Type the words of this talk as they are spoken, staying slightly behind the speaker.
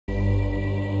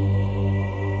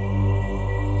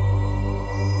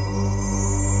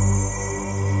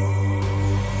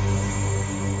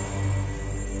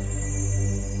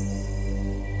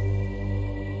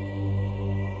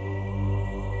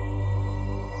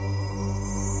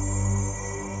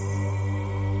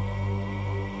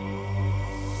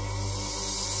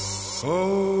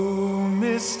Oh,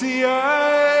 misty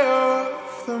eye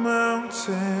of the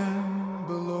mountain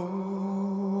below,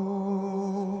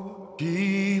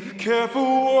 keep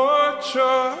careful watch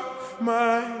of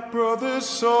my brother's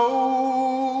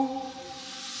soul.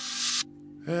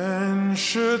 And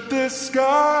should the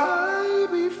sky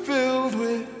be filled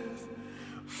with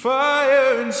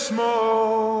fire and smoke,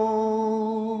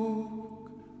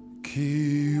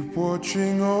 keep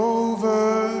watching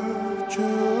over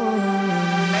Joe.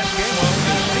 Last game on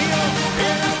the steal.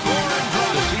 Here's Goran,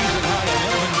 the season high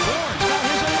 11 boards. Now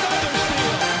here's another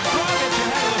steal. Dragić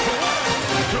ahead of the ball.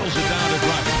 He throws it down to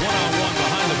Dragić. One-on-one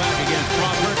behind the back against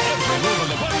Crawford. Every move in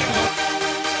the bucket.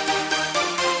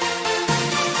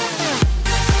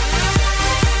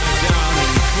 Down and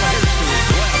he flares to his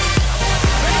left.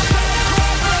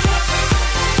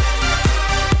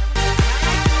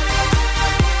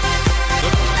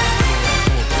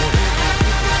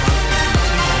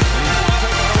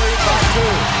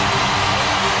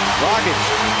 Dragić,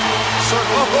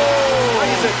 circle,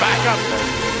 lays it back up there.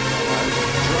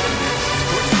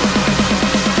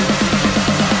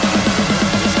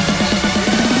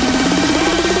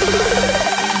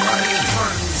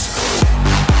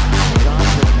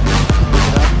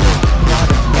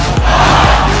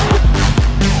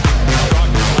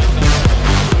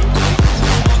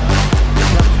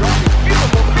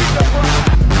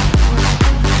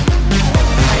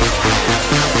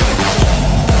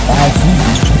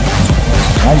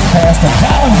 Nice pass to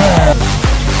Calendar.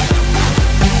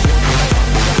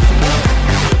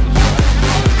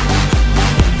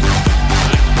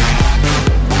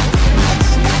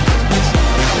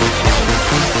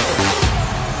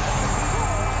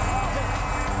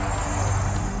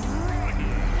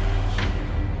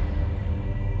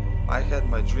 I had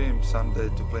my dream someday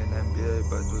to play in NBA,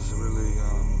 but it was a really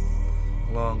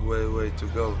long way to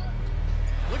go.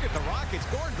 Look at the Rockets.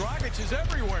 Goran Dragić is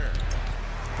everywhere.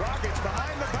 Dragić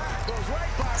behind the back, goes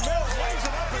right by Mills, lays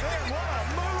it up and in. What a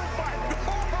move by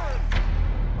Goran!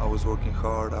 I was working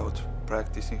hard, I was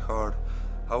practicing hard.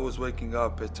 I was waking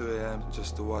up at 2 a.m.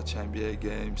 just to watch NBA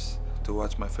games, to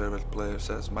watch my favorite players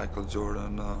as Michael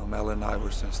Jordan, Allen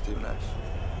Iverson, Steve Nash.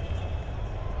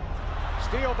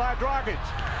 Steal by Dragić.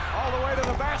 All the way to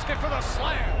the basket for the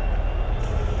slam.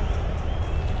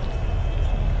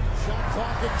 Shot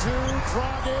clock at 2,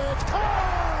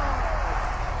 Dragić.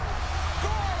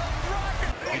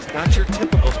 He's not your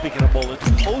typical, speaking of bullets,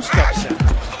 post-up center.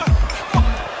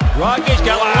 Dragić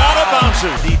got a lot of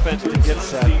bounces. Defense to get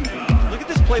set. Look at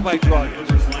this play by Dragić.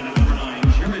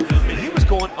 He was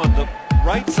going on the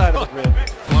right side of the rim.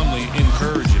 Plumlee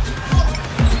encourages.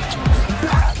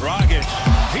 Dragić,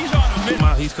 he's on a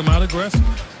mid. He's come out aggressive.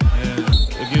 And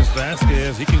against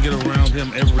Vasquez, he can get around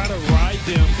him every. Try to ride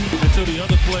them until the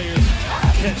other players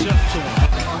catch up to him.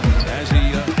 As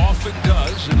he often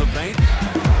does in the paint.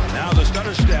 Now the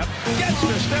stutter step. Gets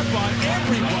to step on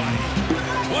everybody.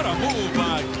 What a move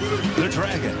by the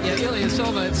Dragon. Yeah,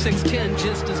 Ilyasova at 6'10"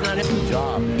 just does not have Good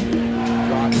job.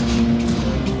 Dragić.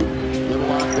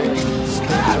 Little on base.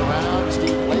 Spins around.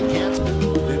 Steve Blake can't.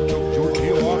 Then took Jordan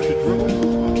Hill off the dribble.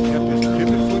 Kept his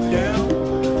pivot foot down.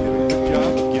 Did a good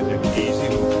job of getting an easy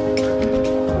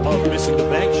move. Oh, missing the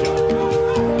bank shot.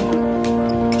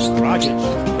 Dragić.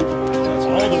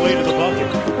 All the way to the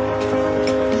bucket.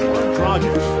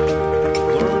 Dragić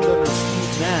learned under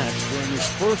Steve Nash during his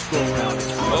first go-round.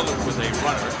 Lillard with a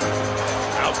runner.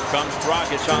 Out comes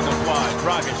Dragić on the fly.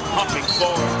 Dragić hopping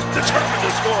forward, determined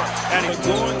to score. And he's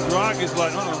Going, Dragić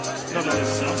like, no, I'm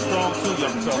strong too,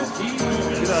 young fella.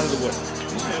 Get out of the way.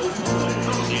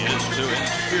 he is too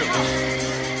fearless.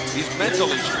 He's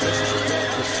mentally strong.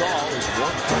 The Saul is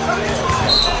one.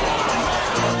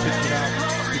 Picked it out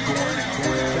to Goran and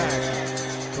Goran back.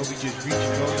 Kobe just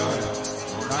reaching going on.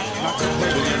 Not going to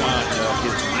play with him on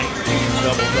His 19th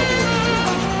double-double.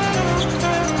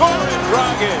 Goran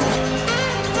Dragić.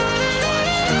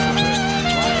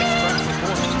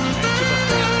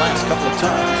 Last couple of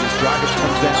times as Dragić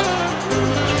comes down.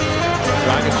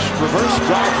 Dragić reverse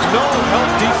drive, no help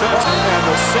defense, and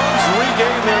the Suns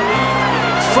regain their lead.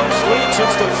 First lead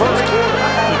since the first quarter.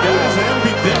 The guys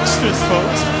ambidextrous,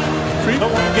 folks. No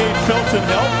one gave Felton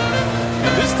help,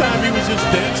 and this time he was just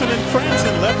dancing and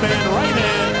prancing, left hand, right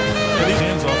hand. And his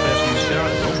hands off after you shot.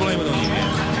 Don't blame it on your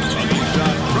hands. Ugly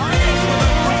shot. Dragić with a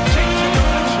great change of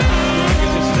direction. Dragić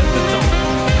has set the tone.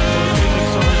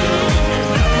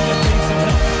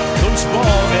 Loose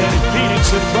ball, and Phoenix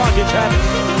and Dragić have it.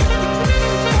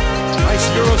 Nice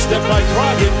Euro step by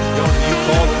Dragić. You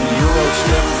call it the Euro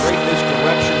step. Great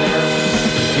misdirection there.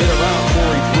 Get around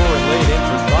Corey Brewer, laid in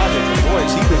for Dragić. Boy,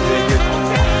 has he been big here.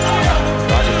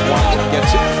 Dragić walks and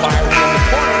gets it, fires in the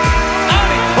corner. And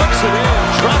he puts it in.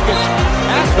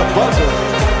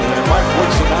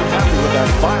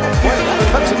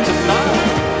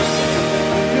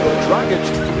 Dragić.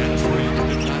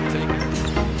 Did not take it.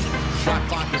 Shot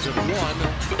clock is at 1.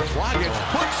 Dragić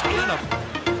puts in a...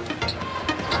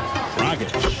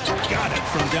 Dragić got it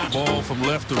from down. Ball from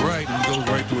left to right and goes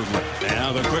right to his left.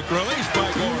 Now the quick release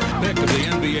by Goran. Pick of the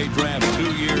NBA draft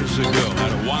 2 years ago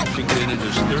out of Washington in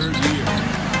his 3rd year.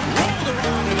 Rolled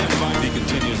around and then finally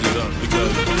continues it up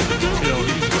because, you know,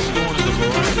 he's going to the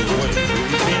variety of ways.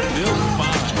 He can't build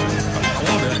 5.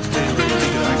 Quarterback staying ready to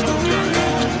get actual drive.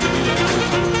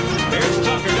 Here's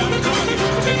Tucker down to Dragić.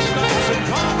 He stops and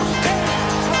pops.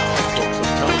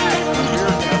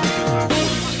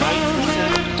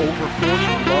 Over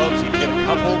 40 gloves, he hit a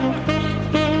couple.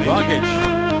 Dragić.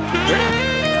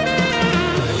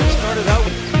 He started out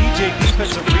with DJ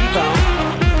defensive rebound.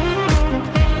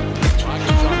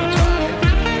 Dragić on the drive.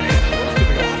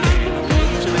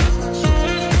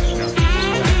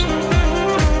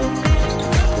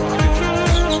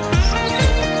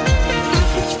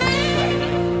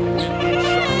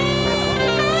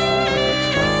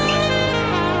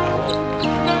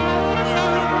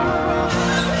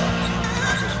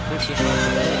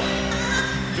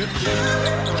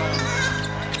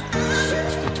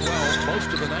 Most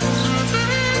of the night.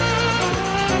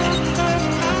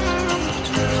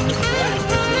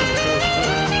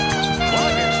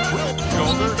 Dragić drilled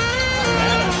shoulder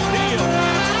and a steal.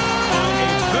 A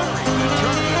very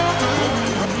determined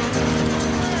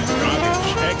Dragić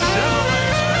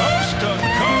accelerates coast to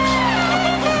coast.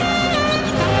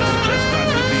 That's not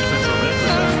good defense on that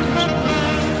possession.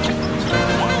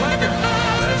 One-legger.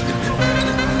 That's good.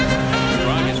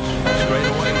 Dragić straight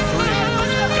away 3.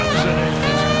 Guts it in.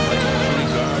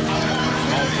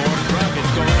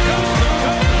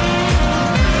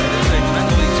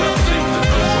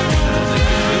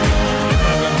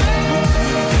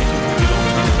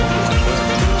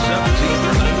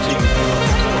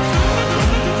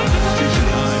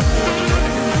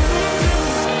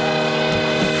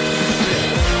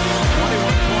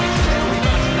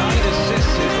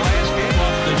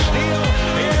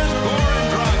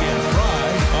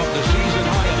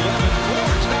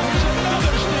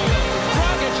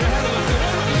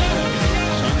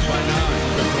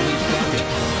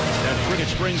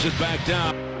 Brings it back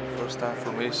down. First time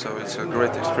for me, so it's a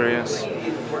great experience, and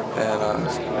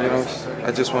you know,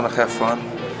 I just want to have fun.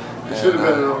 You should have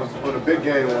been on a big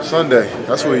game on Sunday.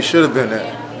 That's where you should have been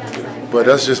at. But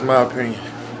that's just my opinion.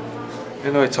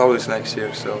 You know, it's always next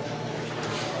year, so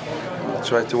I'll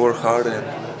try to work hard and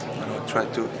try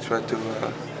to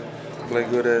play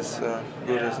good as I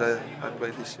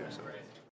played this year. So.